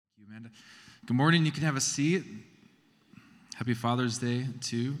Amanda. Good morning. You can have a seat. Happy Father's Day,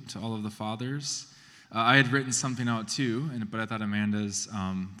 too, to all of the fathers. I had written something out, too, but I thought Amanda's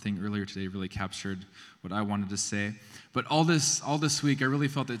thing earlier today really captured what I wanted to say. But all this week, I really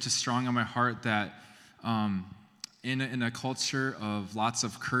felt it just strong on my heart that in a culture of lots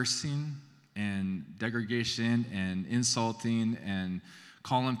of cursing and degradation and insulting and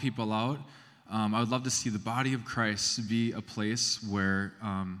calling people out, I would love to see the body of Christ be a place where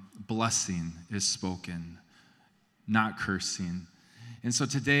blessing is spoken, not cursing. And so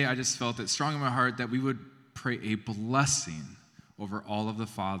today I just felt it strong in my heart that we would pray a blessing over all of the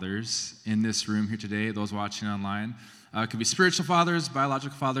fathers in this room here today, those watching online. It could be spiritual fathers,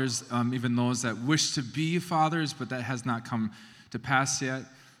 biological fathers, even those that wish to be fathers, but that has not come to pass yet.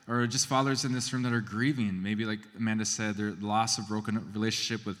 Or just fathers in this room that are grieving. Maybe like Amanda said, their loss of broken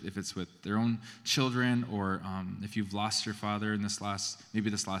relationship if it's with their own children, or if you've lost your father in this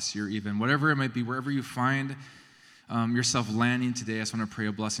last year even. Whatever it might be, wherever you find yourself landing today, I just want to pray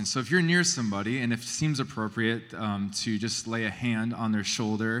a blessing. So if you're near somebody, and if it seems appropriate to just lay a hand on their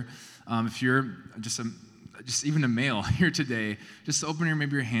shoulder, if you're just even a male here today, just open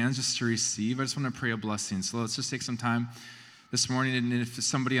your hands just to receive. I just want to pray a blessing. So let's just take some time this morning, and if it's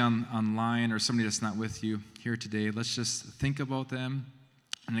somebody online or somebody that's not with you here today, let's just think about them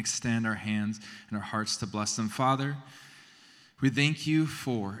and extend our hands and our hearts to bless them. Father, we thank you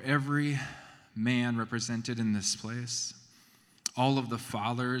for every man represented in this place, all of the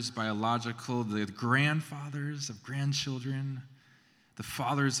fathers, biological, the grandfathers of grandchildren, the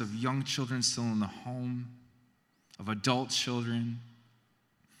fathers of young children still in the home, of adult children,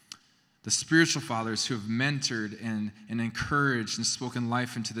 the spiritual fathers who have mentored and encouraged and spoken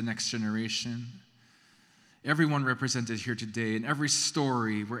life into the next generation. Everyone represented here today, in every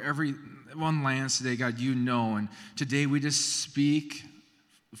story, where everyone lands today, God, you know. And today we just speak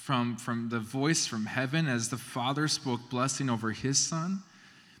from the voice from heaven as the Father spoke blessing over his Son.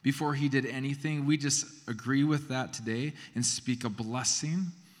 Before he did anything, we just agree with that today and speak a blessing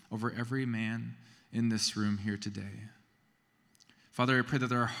over every man in this room here today. Father, I pray that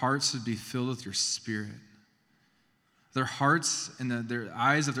their hearts would be filled with your Spirit. Their hearts and their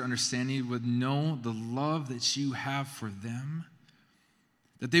eyes of their understanding would know the love that you have for them,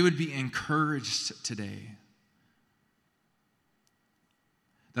 that they would be encouraged today,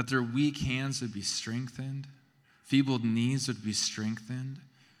 that their weak hands would be strengthened, feebled knees would be strengthened.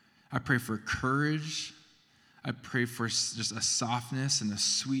 I pray for courage. I pray for just a softness and a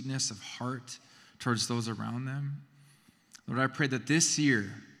sweetness of heart towards those around them. Lord, I pray that this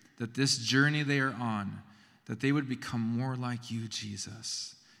year, that this journey they are on, that they would become more like you,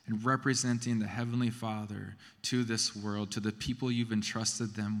 Jesus, and representing the Heavenly Father to this world, to the people you've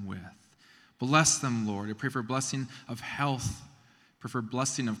entrusted them with. Bless them, Lord. I pray for a blessing of health. I pray for a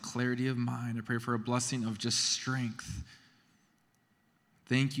blessing of clarity of mind. I pray for a blessing of just strength.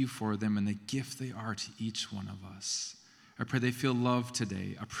 Thank you for them and the gift they are to each one of us. I pray they feel loved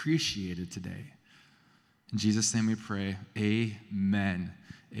today, appreciated today. In Jesus' name we pray, amen,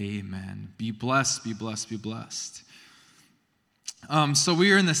 amen. Be blessed, be blessed, be blessed. So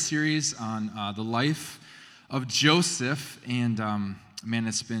we are in this series on the life of Joseph, and man,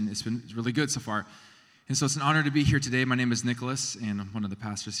 it's been really good so far. And so it's an honor to be here today. My name is Nicholas, and I'm one of the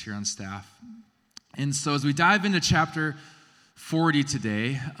pastors here on staff. And so as we dive into chapter 40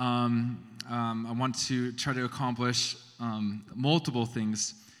 today, I want to try to accomplish multiple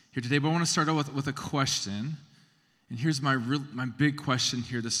things here today, but I want to start out with a question. And here's my big question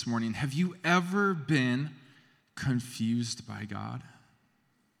here this morning. Have you ever been confused by God?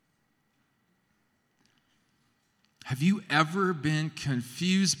 Have you ever been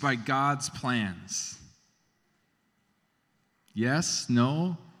confused by God's plans? Yes?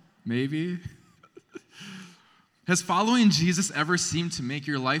 No? Maybe? Has following Jesus ever seemed to make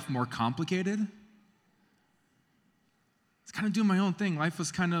your life more complicated? Kind of doing my own thing. Life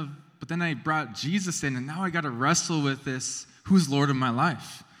was but then I brought Jesus in, and now I got to wrestle with this. Who's Lord of my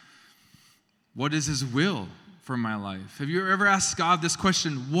life? What is his will for my life? Have you ever asked God this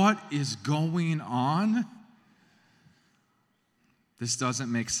question, what is going on? This doesn't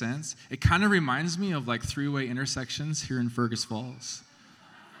make sense. It kind of reminds me of like three-way intersections here in Fergus Falls.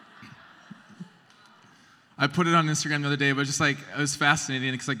 I put it on Instagram the other day, but just like, it was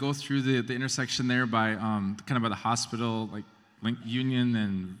fascinating because I go through the intersection there by, kind of by the hospital, like Union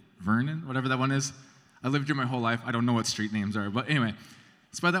and Vernon, whatever that one is. I lived here my whole life. I don't know what street names are, but anyway,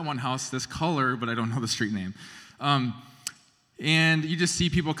 it's by that one house, this color, but I don't know the street name. And you just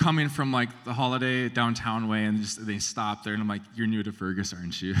see people coming from like the Holiday downtown way, and they stop there, and I'm like, you're new to Fergus,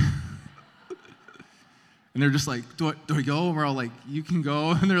 aren't you? And they're just like, do I go? And we're all like, you can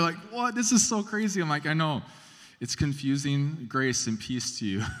go. And they're like, what? This is so crazy. I'm like, I know. It's confusing. Grace and peace to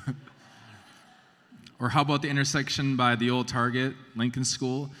you. Or how about the intersection by the old Target, Lincoln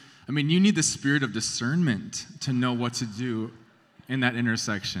School? I mean, you need the spirit of discernment to know what to do in that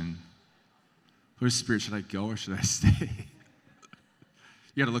intersection. Holy Spirit, should I go or should I stay?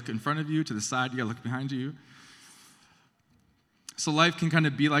 You got to look in front of you, to the side. You got to look behind you. So life can kind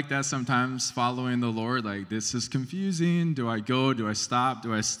of be like that sometimes, following the Lord. Like, this is confusing. Do I go? Do I stop?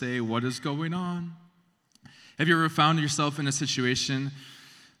 Do I stay? What is going on? Have you ever found yourself in a situation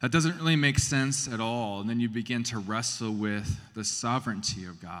that doesn't really make sense at all, and then you begin to wrestle with the sovereignty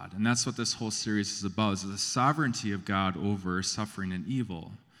of God? And that's what this whole series is about, is the sovereignty of God over suffering and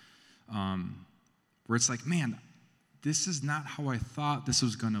evil. Where it's like, man, this is not how I thought this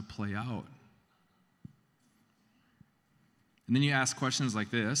was going to play out. And then you ask questions like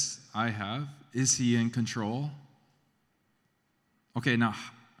this, I have, is he in control? Okay, now,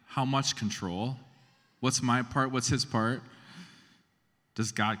 how much control? What's my part? What's his part?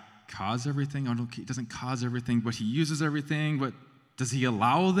 Does God cause everything? Oh, no, he doesn't cause everything, but he uses everything. But does he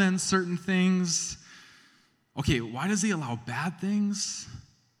allow then certain things? Okay, why does he allow bad things?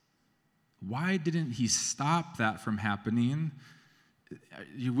 Why didn't he stop that from happening? Are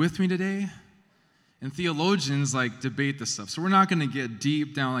you with me today? And theologians debate this stuff. So we're not going to get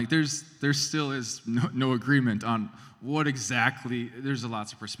deep down. There still is no agreement on what exactly. There's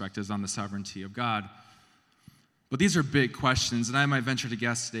lots of perspectives on the sovereignty of God. But these are big questions, and I might venture to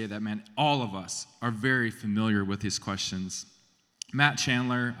guess today that, man, all of us are very familiar with these questions. Matt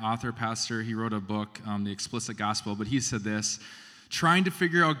Chandler, author, pastor, he wrote a book, The Explicit Gospel, but he said this: trying to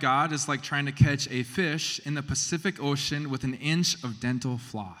figure out God is like trying to catch a fish in the Pacific Ocean with an inch of dental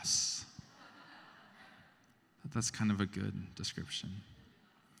floss. That's kind of a good description.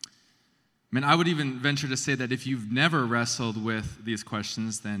 I would even venture to say that if you've never wrestled with these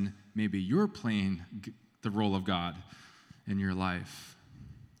questions, then maybe you're playing the role of God in your life.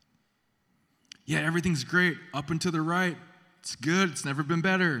 Yeah, everything's great up and to the right. It's good. It's never been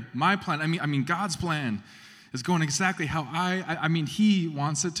better. My plan, I mean, God's plan is going exactly how he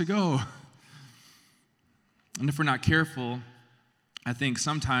wants it to go. And if we're not careful, I think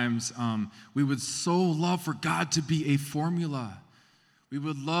sometimes we would so love for God to be a formula. We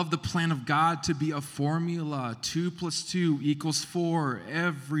would love the plan of God to be a formula. 2 + 2 = 4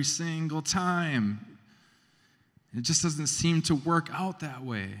 every single time. It just doesn't seem to work out that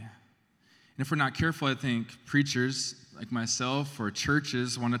way. And if we're not careful, I think preachers like myself or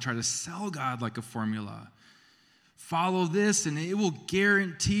churches want to try to sell God like a formula. Follow this and it will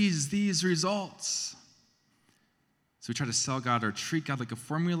guarantee these results. So we try to sell God or treat God like a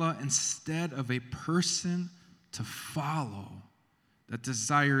formula instead of a person to follow that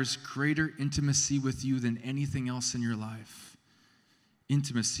desires greater intimacy with you than anything else in your life.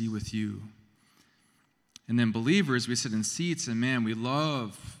 Intimacy with you. And then believers, we sit in seats and, man, we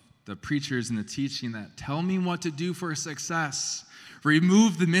love the preachers and the teaching that tell me what to do for success.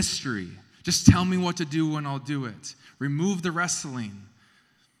 Remove the mystery. Just tell me what to do and I'll do it. Remove the wrestling.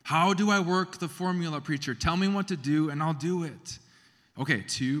 How do I work the formula, preacher? Tell me what to do, and I'll do it. Okay,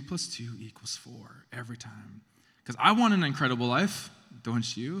 2 + 2 = 4 every time. Because I want an incredible life,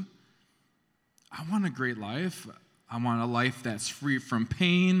 don't you? I want a great life. I want a life that's free from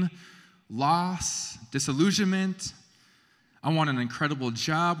pain, loss, disillusionment. I want an incredible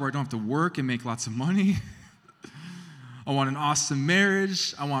job where I don't have to work and make lots of money. I want an awesome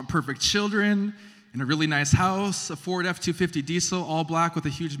marriage. I want perfect children. In a really nice house, a Ford F-250 diesel, all black with a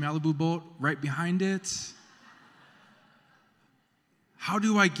huge Malibu boat right behind it. How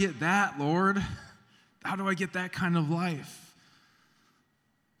do I get that, Lord? How do I get that kind of life?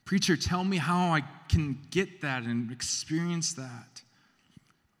 Preacher, tell me how I can get that and experience that.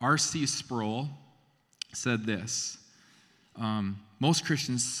 R.C. Sproul said this: most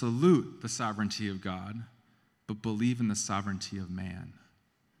Christians salute the sovereignty of God, but believe in the sovereignty of man.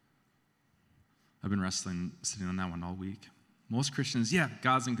 I've been sitting on that one all week. Most Christians, yeah,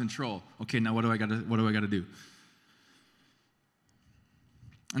 God's in control. Okay, now what do I got to do?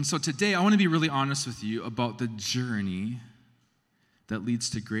 And so today, I want to be really honest with you about the journey that leads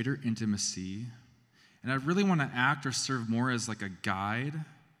to greater intimacy. And I really want to act or serve more as like a guide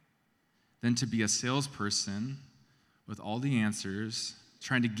than to be a salesperson with all the answers,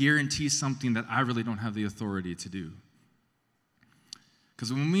 trying to guarantee something that I really don't have the authority to do.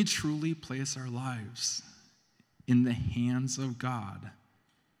 Because when we truly place our lives in the hands of God,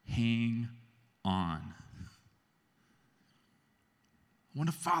 hang on. I want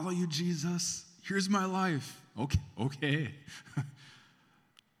to follow you, Jesus. Here's my life. Okay.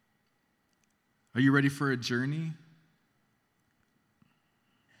 Are you ready for a journey?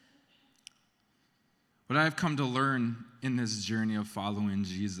 What I've come to learn in this journey of following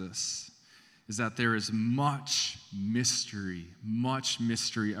Jesus is that there is much mystery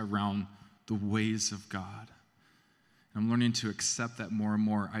around the ways of God. I'm learning to accept that more and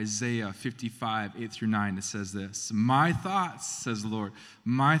more. Isaiah 55, 8 through 9, it says this: "My thoughts, says the Lord,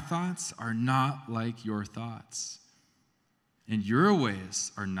 my thoughts are not like your thoughts, and your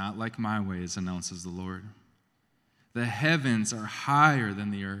ways are not like my ways, announces the Lord. The heavens are higher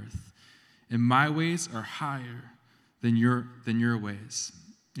than the earth, and my ways are higher than your ways.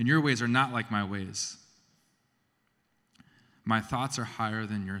 And your ways are not like my ways. My thoughts are higher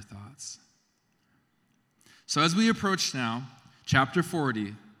than your thoughts." So as we approach now, chapter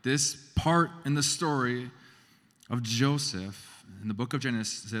 40, this part in the story of Joseph in the book of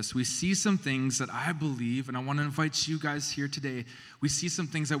Genesis, we see some things that I believe, and I want to invite you guys here today, we see some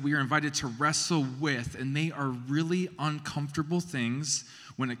things that we are invited to wrestle with, and they are really uncomfortable things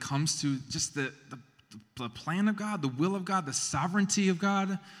when it comes to just the plan of God, the will of God, the sovereignty of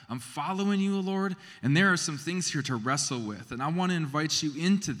God. I'm following you, Lord, and there are some things here to wrestle with, and I want to invite you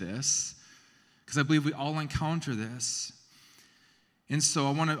into this because I believe we all encounter this. And so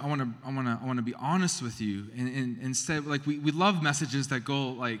I want to be honest with you, and instead, like we love messages that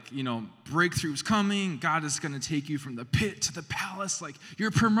go like, breakthrough's coming, God is going to take you from the pit to the palace, like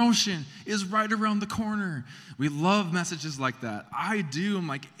your promotion is right around the corner. We love messages like that. I do. I'm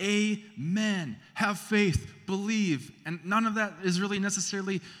like, amen. Have faith, believe, and none of that is really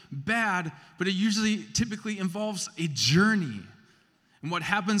necessarily bad, but it typically involves a journey, and what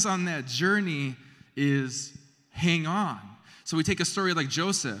happens on that journey is hang on. So we take a story like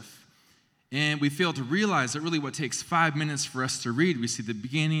Joseph, and we fail to realize that really what takes 5 minutes for us to read, we see the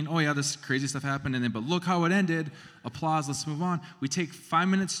beginning, oh yeah, this crazy stuff happened, and then, but look how it ended, applause, let's move on. We take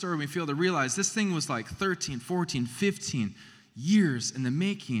 5-minute story, and we fail to realize this thing was like 13, 14, 15 years in the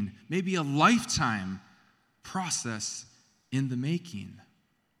making, maybe a lifetime process in the making.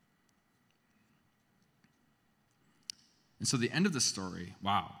 And so the end of the story,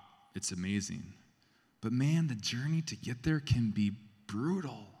 wow, it's amazing. But man, the journey to get there can be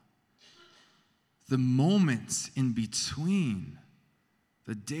brutal. The moments in between,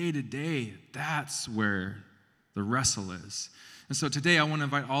 the day-to-day, that's where the wrestle is. And so today I want to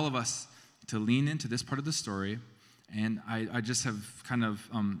invite all of us to lean into this part of the story. And I just have kind of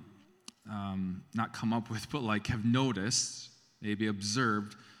not come up with, but like have noticed, maybe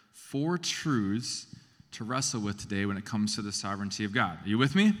observed 4 truths to wrestle with today when it comes to the sovereignty of God. Are you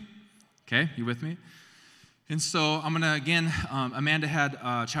with me? Okay, you with me? And so I'm going to, again, Amanda had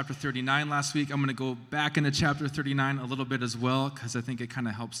chapter 39 last week. I'm going to go back into chapter 39 a little bit as well, because I think it kind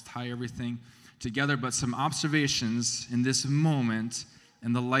of helps tie everything together. But some observations in this moment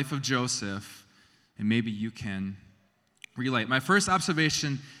in the life of Joseph, and maybe you can relate. My first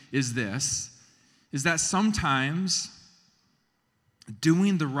observation is this, is that sometimes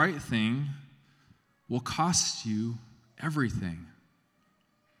doing the right thing will cost you everything.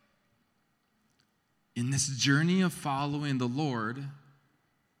 In this journey of following the Lord,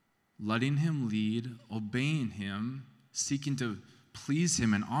 letting Him lead, obeying Him, seeking to please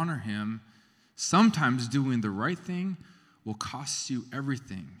Him and honor Him, sometimes doing the right thing will cost you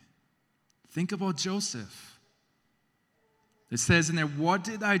everything. Think about Joseph. It says in there, what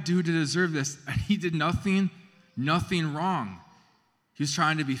did I do to deserve this? And he did nothing wrong. He was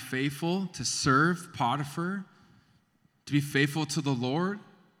trying to be faithful, to serve Potiphar, to be faithful to the Lord.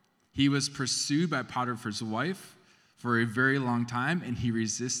 He was pursued by Potiphar's wife for a very long time, and he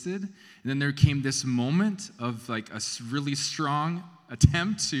resisted. And then there came this moment of like a really strong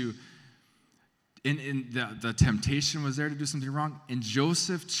attempt to, the temptation was there to do something wrong. And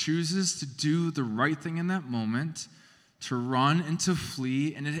Joseph chooses to do the right thing in that moment, to run and to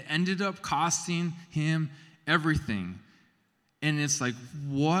flee, and it ended up costing him everything. And it's like,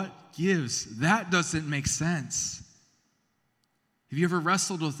 what gives? That doesn't make sense. Have you ever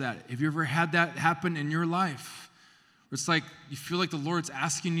wrestled with that? Have you ever had that happen in your life? It's like you feel like the Lord's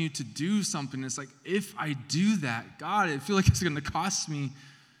asking you to do something. It's like, if I do that, God, I feel like it's going to cost me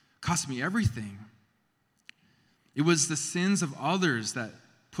everything. It was the sins of others that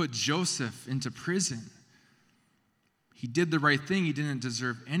put Joseph into prison. He did the right thing. He didn't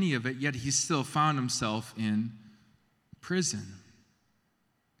deserve any of it, yet he still found himself in prison.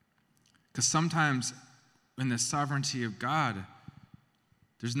 Because sometimes in the sovereignty of God,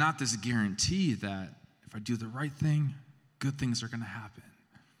 there's not this guarantee that if I do the right thing, good things are going to happen.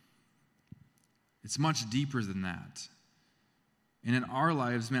 It's much deeper than that. And in our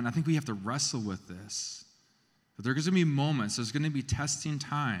lives, man, I think we have to wrestle with this. That there's going to be moments, there's going to be testing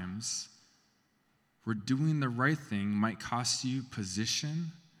times where doing the right thing might cost you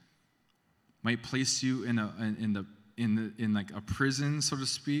position, might place you in like a prison, so to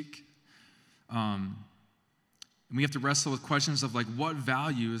speak. And we have to wrestle with questions of like, what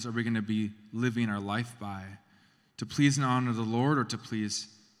values are we going to be living our life by? To please and honor the Lord or to please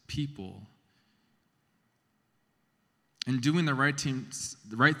people? And doing the right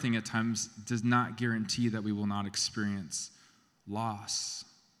thing at times does not guarantee that we will not experience loss.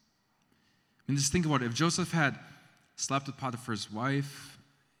 And just think about it. If Joseph had slept with Potiphar's wife,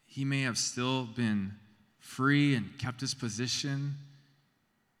 he may have still been free and kept his position.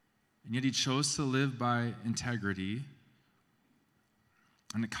 And yet he chose to live by integrity.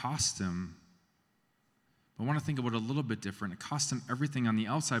 And it cost him. But I want to think about it a little bit different. It cost him everything on the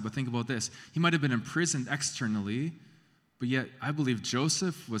outside, but think about this. He might have been imprisoned externally, but yet I believe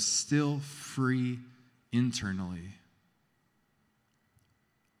Joseph was still free internally.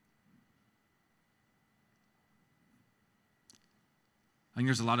 I think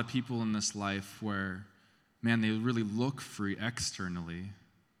there's a lot of people in this life where, man, they really look free externally,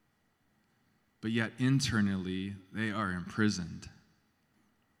 but yet internally they are imprisoned.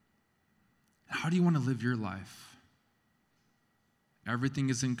 How do you want to live your life? Everything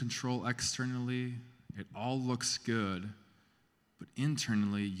is in control externally. It all looks good. But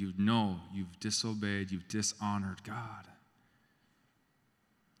internally, you know you've disobeyed, you've dishonored God.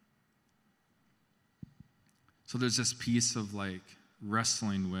 So there's this piece of like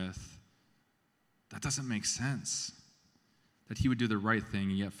wrestling with, that doesn't make sense. That he would do the right thing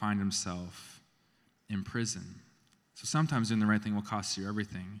and yet find himself in prison. So sometimes doing the right thing will cost you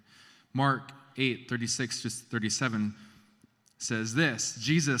everything. Mark 8:36-37 says this,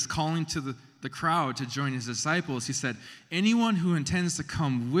 Jesus calling to the crowd to join his disciples, he said, anyone who intends to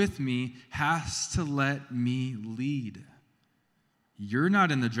come with me has to let me lead. You're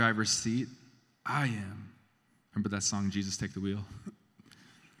not in the driver's seat, I am. Remember that song, Jesus Take the Wheel?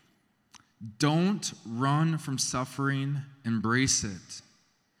 Don't run from suffering, embrace it.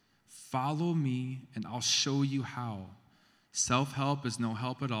 Follow me and I'll show you how. Self-help is no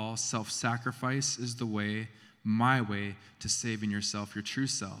help at all. Self-sacrifice is the way, my way, to saving yourself, your true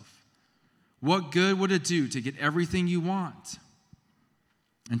self. What good would it do to get everything you want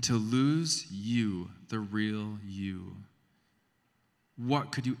and to lose you, the real you?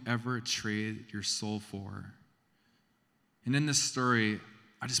 What could you ever trade your soul for? And in this story,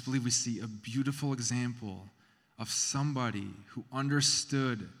 I just believe we see a beautiful example of somebody who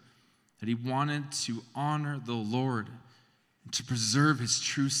understood that he wanted to honor the Lord, to preserve his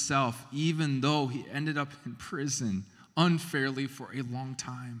true self, even though he ended up in prison unfairly for a long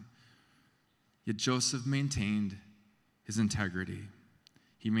time. Yet Joseph maintained his integrity.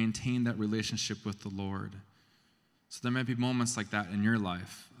 He maintained that relationship with the Lord. So there might be moments like that in your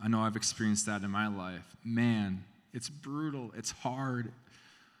life. I know I've experienced that in my life. Man, it's brutal. It's hard.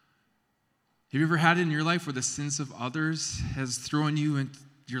 Have you ever had it in your life where the sins of others has thrown you and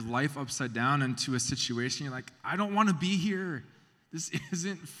your life upside down into a situation you're like, I don't want to be here. This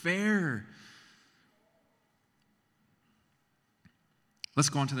isn't fair. Let's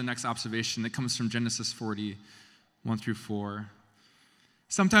go on to the next observation that comes from Genesis 40, 1-4.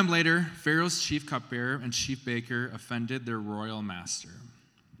 Sometime later, Pharaoh's chief cupbearer and chief baker offended their royal master.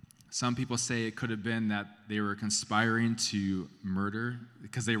 Some people say it could have been that they were conspiring to murder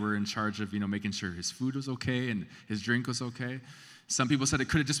because they were in charge of, making sure his food was okay and his drink was okay. Some people said it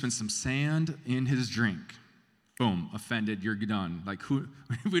could have just been some sand in his drink. Boom, offended, you're done. Like, who?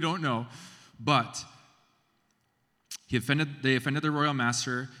 We don't know. But they offended their royal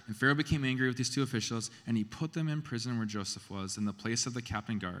master, and Pharaoh became angry with these two officials, and he put them in prison where Joseph was, in the place of the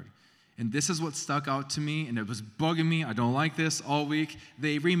captain guard. And this is what stuck out to me, and it was bugging me. I don't like this all week.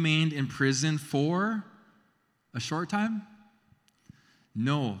 They remained in prison for a short time?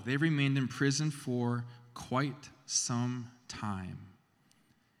 No, they remained in prison for quite some time.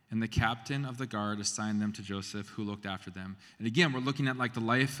 And the captain of the guard assigned them to Joseph, who looked after them. And again, we're looking at like the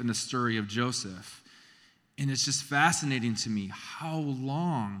life and the story of Joseph. And it's just fascinating to me how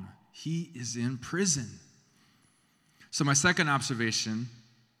long he is in prison. So my second observation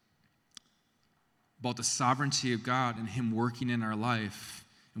about the sovereignty of God and him working in our life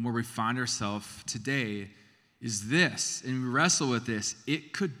and where we find ourselves today is this, and we wrestle with this,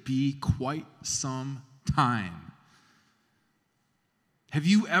 it could be quite some time. Have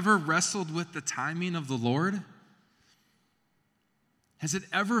you ever wrestled with the timing of the Lord? Has it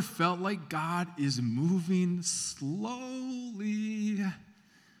ever felt like God is moving slowly?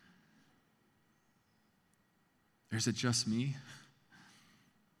 Or is it just me?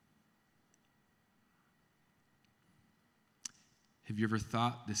 Have you ever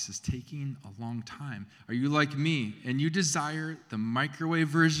thought this is taking a long time? Are you like me and you desire the microwave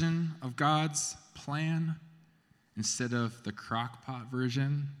version of God's plan instead of the crock pot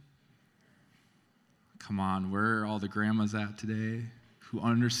version? Come on, where are all the grandmas at today who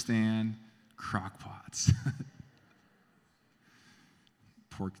understand crock pots?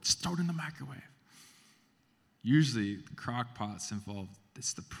 Pork, just throw it in the microwave. Usually, crock pots involve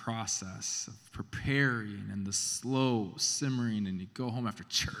it's the process of preparing and the slow simmering, and you go home after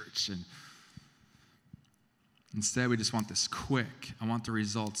church. And instead, we just want this quick. I want the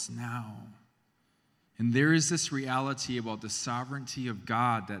results now. And there is this reality about the sovereignty of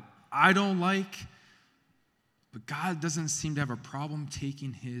God that I don't like, but God doesn't seem to have a problem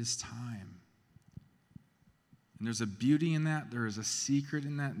taking his time. And there's a beauty in that. There is a secret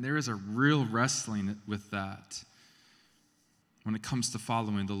in that. And there is a real wrestling with that. When it comes to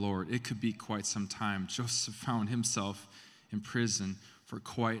following the Lord, it could be quite some time. Joseph found himself in prison for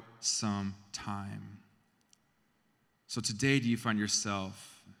quite some time. So today, do you find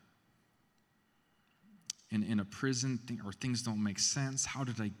yourself in a prison or things don't make sense? How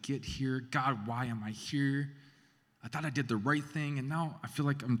did I get here? God, why am I here? I thought I did the right thing, and now I feel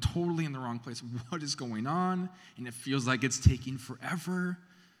like I'm totally in the wrong place. What is going on? And it feels like it's taking forever.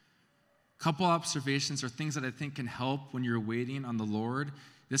 Couple observations or things that I think can help when you're waiting on the Lord.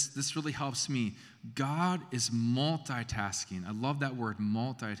 This really helps me. God is multitasking. I love that word,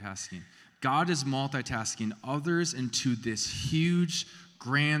 multitasking. God is multitasking others into this huge,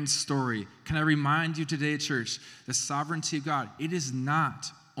 grand story. Can I remind you today, church, the sovereignty of God, it is not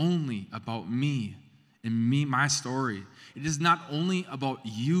only about me and my story. It is not only about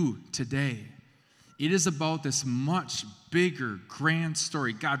you today. It is about this much bigger, grand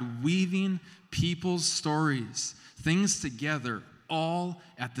story. God weaving people's stories, things together, all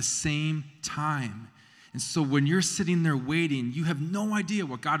at the same time. And so when you're sitting there waiting, you have no idea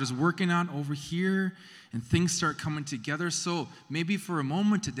what God is working on over here, and things start coming together. So maybe for a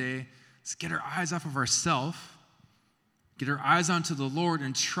moment today, let's get our eyes off of ourselves, get our eyes onto the Lord,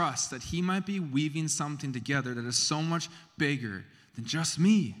 and trust that he might be weaving something together that is so much bigger than just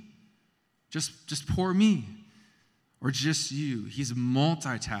me. Just poor me, or just you. He's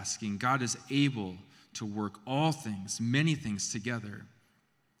multitasking. God is able to work all things, many things together.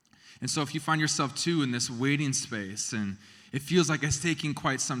 And so if you find yourself too in this waiting space and it feels like it's taking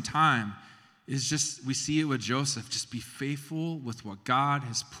quite some time, it's just, we see it with Joseph. Just be faithful with what God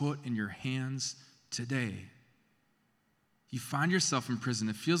has put in your hands today. You find yourself in prison.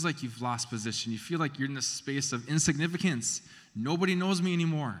 It feels like you've lost position. You feel like you're in this space of insignificance. Nobody knows me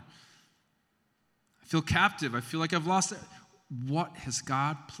anymore. I feel captive. I feel like I've lost it. What has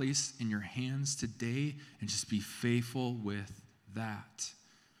God placed in your hands today? And just be faithful with that.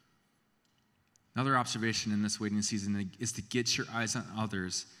 Another observation in this waiting season is to get your eyes on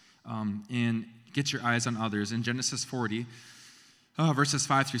others. In Genesis 40, verses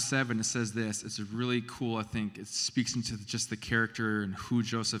 5 through 7, it says this. It's really cool, I think. It speaks into just the character and who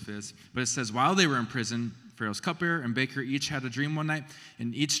Joseph is. But it says, while they were in prison, Pharaoh's cupbearer and baker each had a dream one night,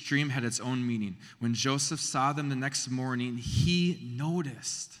 and each dream had its own meaning. When Joseph saw them the next morning, he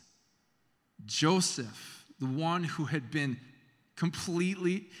noticed. Joseph, the one who had been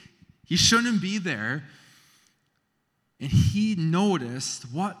he shouldn't be there, and he noticed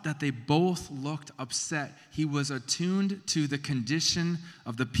that they both looked upset. He was attuned to the condition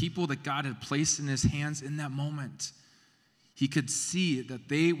of the people that God had placed in his hands in that moment. He could see that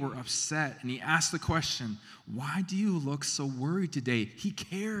they were upset, and he asked the question, why do you look so worried today? He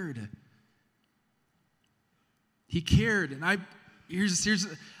cared. He cared, and I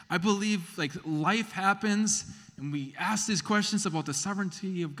believe like life happens, and we ask these questions about the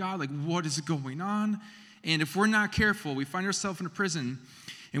sovereignty of God, like what is going on? And if we're not careful, we find ourselves in a prison,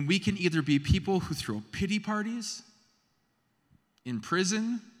 and we can either be people who throw pity parties in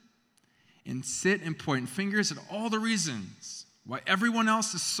prison and sit and point fingers at all the reasons why everyone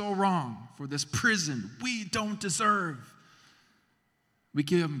else is so wrong for this prison we don't deserve. We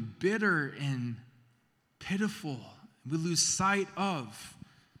become bitter and pitiful. We lose sight of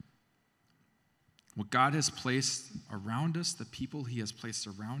what God has placed around us, the people he has placed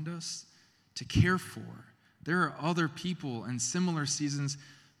around us to care for. There are other people in similar seasons.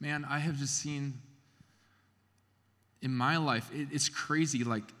 Man, I have just seen in my life, it's crazy,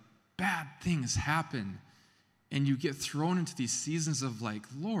 like bad things happen, and you get thrown into these seasons of like,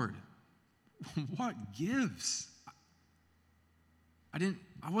 Lord, what gives? I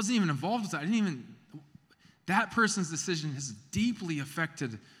wasn't even involved with that. That person's decision has deeply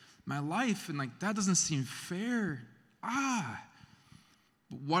affected my life, and like that doesn't seem fair.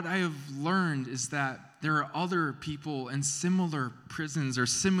 But what I have learned is that there are other people in similar prisons or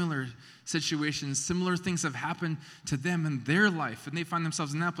similar situations, similar things have happened to them in their life, and they find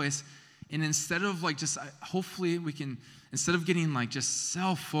themselves in that place. And instead of hopefully we can, instead of getting just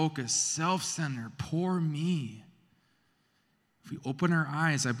self-focused, self-centered, poor me, if we open our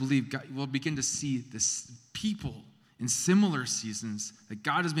eyes, I believe God will begin to see this people in similar seasons that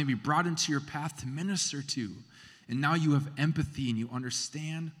God has maybe brought into your path to minister to. And now you have empathy and you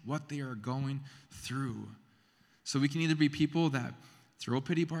understand what they are going through. So we can either be people that throw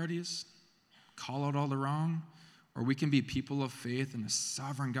pity parties, call out all the wrong, or we can be people of faith and a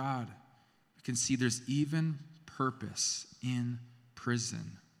sovereign God. We can see there's even purpose in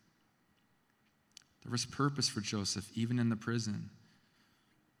prison. There was purpose for Joseph, even in the prison.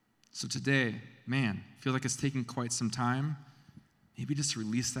 So today, man, I feel like it's taking quite some time. Maybe just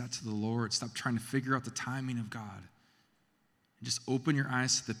release that to the Lord. Stop trying to figure out the timing of God. And just open your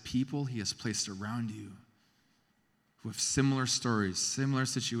eyes to the people he has placed around you who have similar stories, similar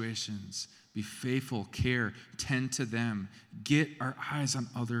situations. Be faithful, care, tend to them. Get our eyes on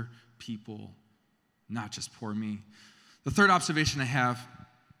other people, not just poor me. The third observation I have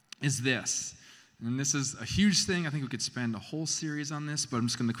is this. And this is a huge thing. I think we could spend a whole series on this, but I'm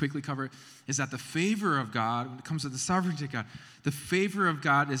just going to quickly cover it, is that the favor of God, when it comes to the sovereignty of God, the favor of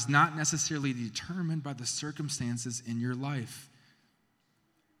God is not necessarily determined by the circumstances in your life.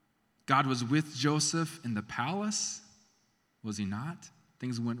 God was with Joseph in the palace, was he not?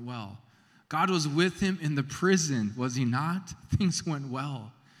 Things went well. God was with him in the prison, was he not? Things went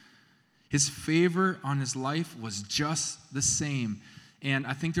well. His favor on his life was just the same. And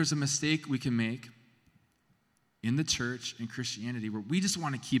I think there's a mistake we can make in the church and Christianity where we just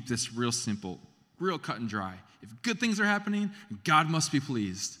want to keep this real simple, real cut and dry. If good things are happening, God must be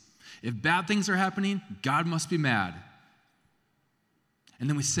pleased. If bad things are happening, God must be mad. And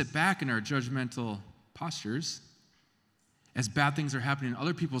then we sit back in our judgmental postures as bad things are happening in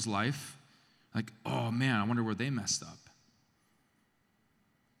other people's life, like, oh man, I wonder where they messed up.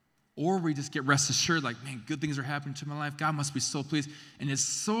 Or we just get rest assured, like, man, good things are happening to my life. God must be so pleased. And it's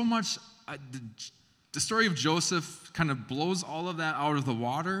so much, the story of Joseph kind of blows all of that out of the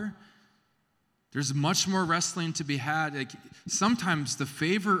water. There's much more wrestling to be had. Like, sometimes the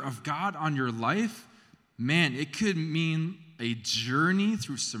favor of God on your life, man, it could mean a journey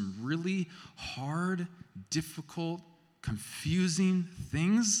through some really hard, difficult, confusing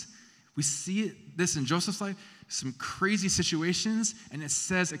things. We see this in Joseph's life, some crazy situations, and it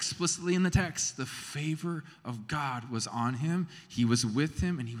says explicitly in the text, the favor of God was on him, he was with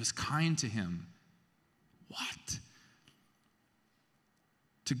him, and he was kind to him. What?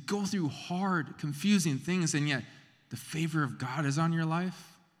 To go through hard, confusing things, and yet the favor of God is on your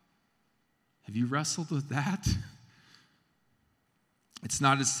life? Have you wrestled with that? It's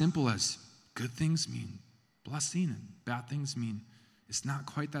not as simple as good things mean blessing and bad things mean. It's not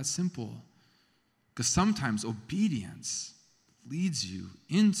quite that simple. Because sometimes obedience leads you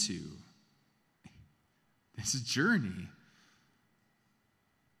into this journey.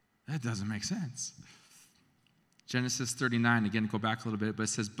 That doesn't make sense. Genesis 39, again, go back a little bit, but it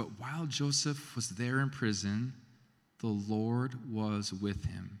says, but while Joseph was there in prison, the Lord was with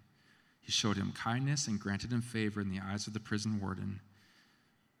him. He showed him kindness and granted him favor in the eyes of the prison warden.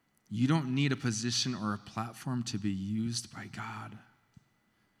 You don't need a position or a platform to be used by God.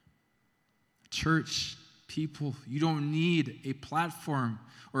 Church, people, you don't need a platform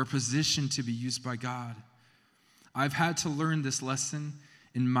or a position to be used by God. I've had to learn this lesson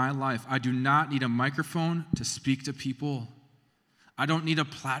in my life. I do not need a microphone to speak to people. I don't need a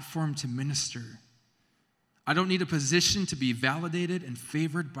platform to minister. I don't need a position to be validated and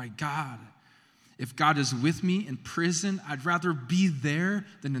favored by God. If God is with me in prison, I'd rather be there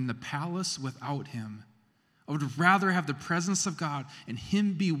than in the palace without him. I would rather have the presence of God and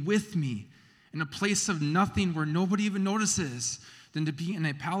him be with me in a place of nothing where nobody even notices than to be in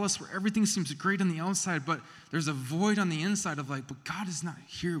a palace where everything seems great on the outside, but there's a void on the inside of like, but God is not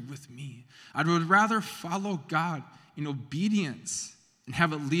here with me. I would rather follow God in obedience and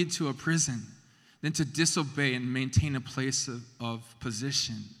have it lead to a prison than to disobey and maintain a place of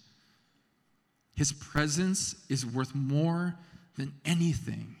position. His presence is worth more than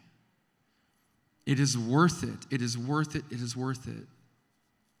anything. It is worth it. It is worth it. It is worth it.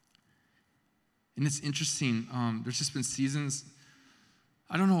 And it's interesting, there's just been seasons,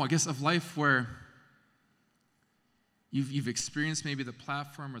 I don't know, I guess of life where you've experienced maybe the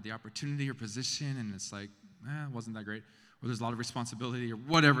platform or the opportunity or position, and it's like, it wasn't that great, or there's a lot of responsibility or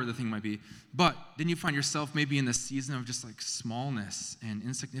whatever the thing might be. But then you find yourself maybe in this season of just like smallness and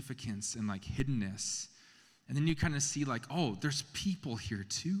insignificance and like hiddenness. And then you kind of see like, oh, there's people here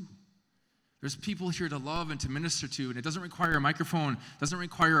too. There's people here to love and to minister to, and it doesn't require a microphone, doesn't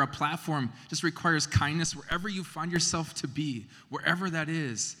require a platform, it just requires kindness wherever you find yourself to be, wherever that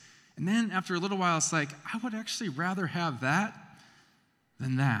is. And then after a little while, it's like, I would actually rather have that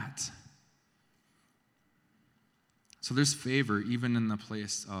than that. So there's favor even in the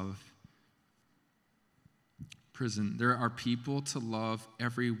place of prison. There are people to love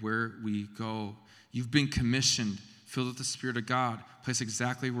everywhere we go. You've been commissioned, filled with the Spirit of God, placed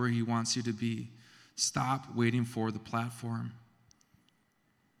exactly where He wants you to be. Stop waiting for the platform.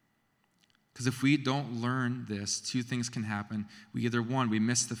 Because if we don't learn this, two things can happen. We we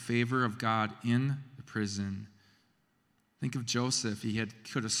miss the favor of God in the prison. Think of Joseph. He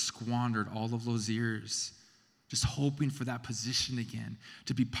could have squandered all of those years just hoping for that position again,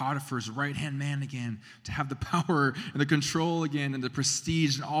 to be Potiphar's right-hand man again, to have the power and the control again and the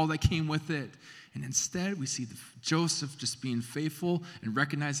prestige and all that came with it. And instead, we see Joseph just being faithful and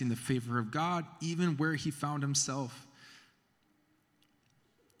recognizing the favor of God even where he found himself.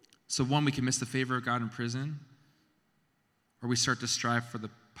 So one, we can miss the favor of God in prison, or we start to strive for the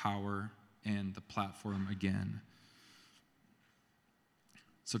power and the platform again.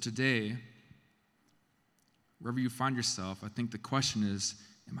 So today, wherever you find yourself, I think the question is,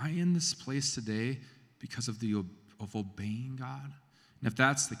 am I in this place today because of obeying God? And if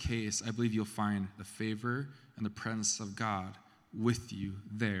that's the case, I believe you'll find the favor and the presence of God with you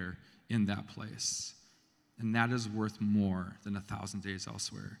there in that place. And that is worth more than 1,000 days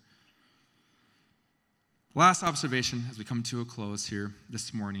elsewhere. Last observation as we come to a close here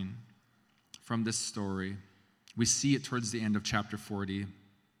this morning from this story. We see it towards the end of chapter 40. It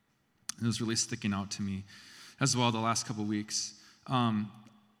was really sticking out to me as well the last couple weeks. My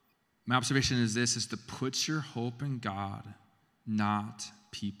observation is to put your hope in God, not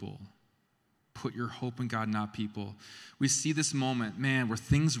people. Put your hope in God, not people. We see this moment, man, where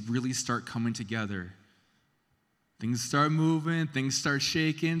things really start coming together. Things start moving, things start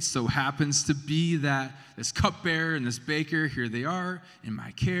shaking. So happens to be that this cupbearer and this baker, here they are in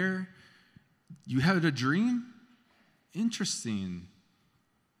my care. You had a dream? Interesting.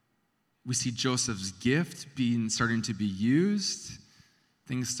 We see Joseph's gift starting to be used.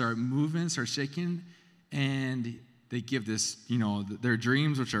 Things start moving, start shaking, and they give this, their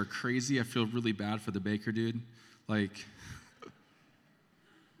dreams, which are crazy. I feel really bad for the baker dude. Like,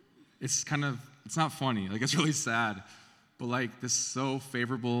 it's not funny. Like, it's really sad. But like this so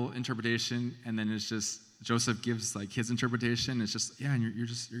favorable interpretation, and then it's just Joseph gives like his interpretation. It's just, yeah, and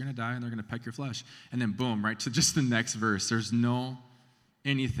you're gonna die, and they're gonna peck your flesh. And then boom, right to just the next verse. There's no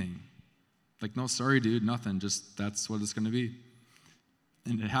anything. Like, no, sorry, dude, nothing. Just that's what it's gonna be.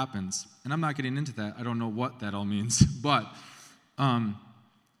 And it happens. And I'm not getting into that. I don't know what that all means. But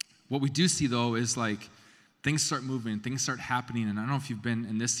what we do see, though, is like things start moving, things start happening. And I don't know if you've been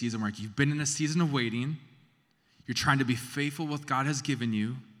in this season where you've been in a season of waiting. You're trying to be faithful with what God has given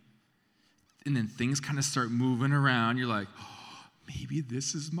you. And then things kind of start moving around. You're like, oh, maybe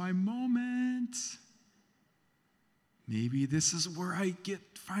this is my moment. Maybe this is where I get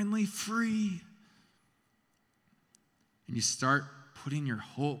finally free. And you start putting your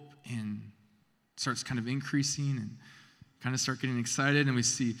hope in, starts kind of increasing and kind of start getting excited. And we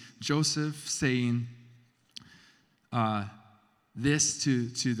see Joseph saying this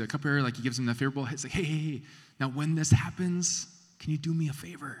to the cupbearer, like he gives him the favorable. It's like, hey, now when this happens, can you do me a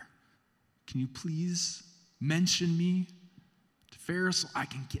favor? Can you please mention me to Pharaoh so I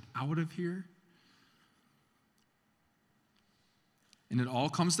can get out of here? And it all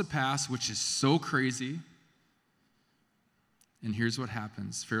comes to pass, which is so crazy. And here's what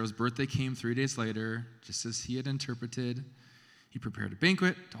happens. Pharaoh's birthday came 3 days later, just as he had interpreted. He prepared a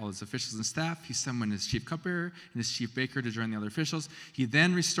banquet to all his officials and staff. He summoned his chief cupbearer and his chief baker to join the other officials. He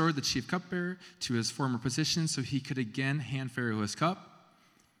then restored the chief cupbearer to his former position so he could again hand Pharaoh his cup.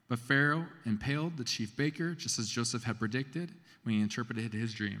 But Pharaoh impaled the chief baker, just as Joseph had predicted when he interpreted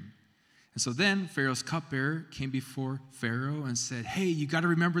his dream. And so then Pharaoh's cupbearer came before Pharaoh and said, hey, you got to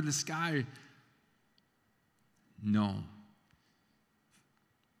remember this guy. No.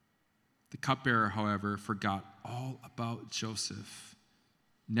 The cupbearer, however, forgot all about Joseph,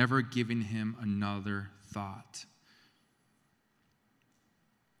 never giving him another thought.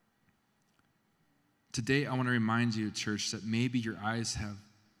 Today, I want to remind you, church, that maybe your eyes have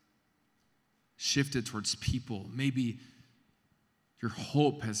shifted towards people. Maybe your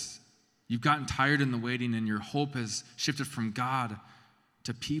hope you've gotten tired in the waiting, and your hope has shifted from God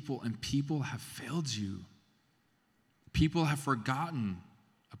to people, and people have failed you. People have forgotten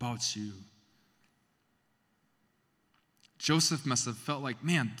about you. Joseph must have felt like,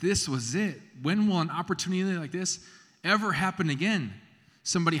 man, this was it. When will an opportunity like this ever happen again?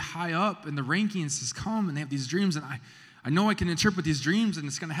 Somebody high up in the rankings has come and they have these dreams, and I know I can interpret these dreams and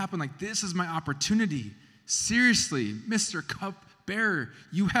it's going to happen. Like, this is my opportunity. Seriously, Mr. Cupbearer,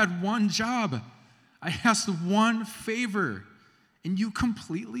 you had one job. I asked one favor, and you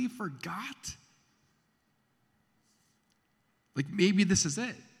completely forgot? Like, maybe this is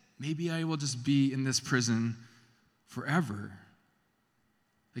it. Maybe I will just be in this prison forever.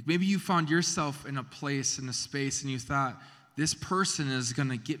 Like, maybe you found yourself in a place, in a space, and you thought, this person is going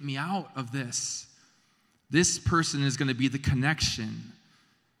to get me out of this. This person is going to be the connection.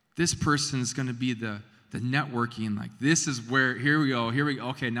 This person is going to be the networking. Like, this is where, here we go.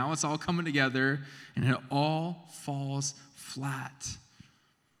 Okay, now it's all coming together, and it all falls flat.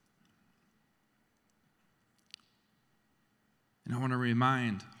 And I want to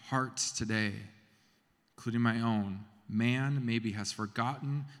remind hearts today, including my own, man maybe has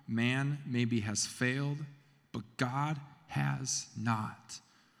forgotten, man maybe has failed, but God has not.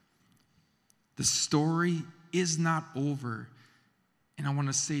 The story is not over. And I want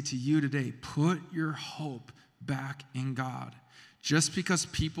to say to you today, put your hope back in God. Just because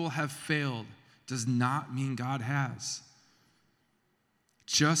people have failed does not mean God has.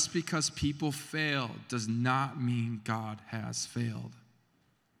 Just because people fail does not mean God has failed.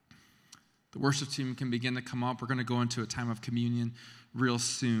 The worship team can begin to come up. We're going to go into a time of communion real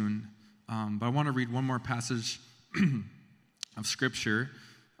soon. But I want to read one more passage of Scripture.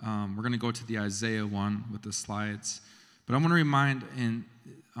 We're going to go to the Isaiah one with the slides. But I want to remind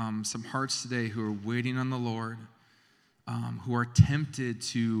some hearts today who are waiting on the Lord, who are tempted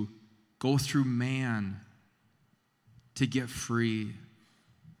to go through man to get free.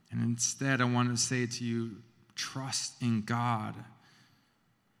 And instead, I want to say to you, trust in God,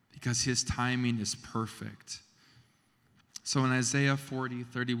 because his timing is perfect. So in Isaiah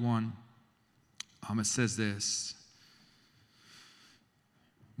 40:31, it says this: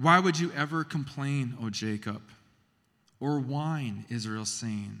 "Why would you ever complain, O Jacob, or whine, Israel,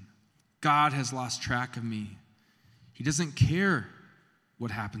 saying, God has lost track of me. He doesn't care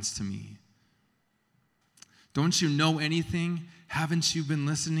what happens to me. Don't you know anything? Haven't you been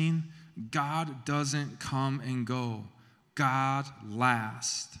listening? God doesn't come and go. God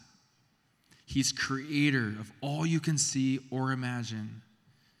lasts. He's creator of all you can see or imagine.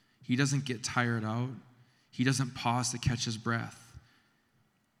 He doesn't get tired out. He doesn't pause to catch his breath.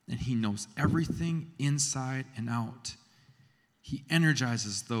 And he knows everything inside and out. He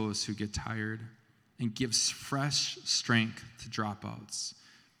energizes those who get tired and gives fresh strength to dropouts.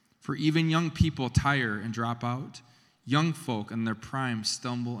 For even young people tire and drop out. Young folk in their prime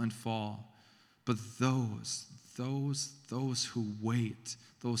stumble and fall. But those who wait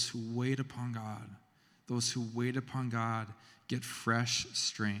upon God, get fresh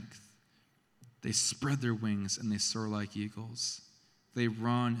strength. They spread their wings and they soar like eagles. They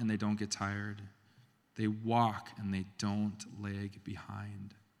run and they don't get tired. They walk and they don't lag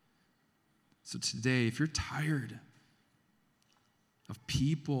behind." So today, if you're tired of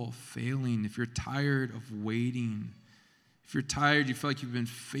people failing, if you're tired of waiting, if you're tired, you feel like you've been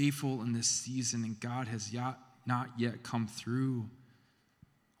faithful in this season and God has not yet come through,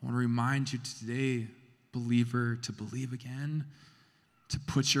 I want to remind you today, believer, to believe again, to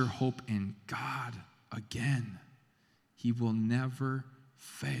put your hope in God again. He will never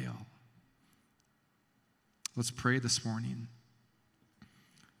fail. Let's pray this morning.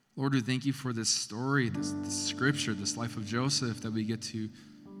 Lord, we thank you for this story, this scripture, this life of Joseph that we get to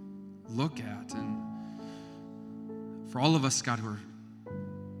look at. And for all of us, God, who are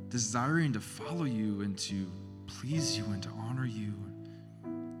desiring to follow you and to please you and to honor you,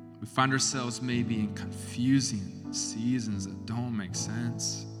 we find ourselves maybe in confusing seasons that don't make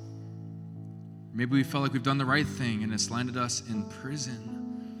sense. Maybe we felt like we've done the right thing and it's landed us in prison.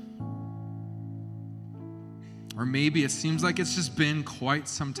 Or maybe it seems like it's just been quite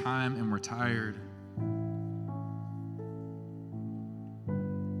some time and we're tired.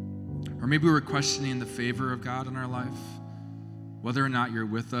 Or maybe we're questioning the favor of God in our life, whether or not you're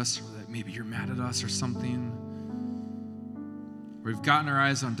with us, or that maybe you're mad at us or something. We've gotten our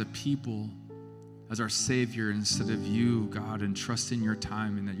eyes onto people as our Savior instead of you, God, and trusting your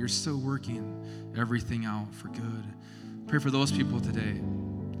time and that you're still working everything out for good. Pray for those people today,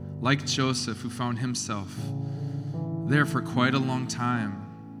 like Joseph, who found himself there for quite a long time.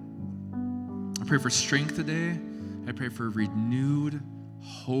 I pray for strength today. I pray for renewed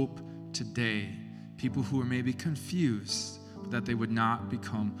hope today. People who are maybe confused, but that they would not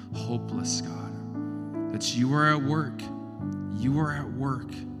become hopeless, God. That you are at work. You are at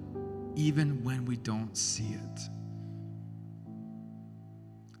work even when we don't see it.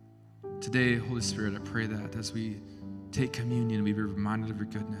 Today, Holy Spirit, I pray that as we take communion, we be reminded of your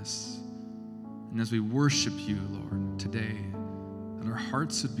goodness. And as we worship you, Lord, today, that our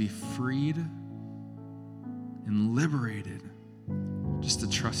hearts would be freed and liberated just to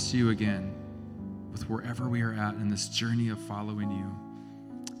trust you again with wherever we are at in this journey of following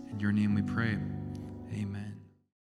you. In your name we pray. Amen.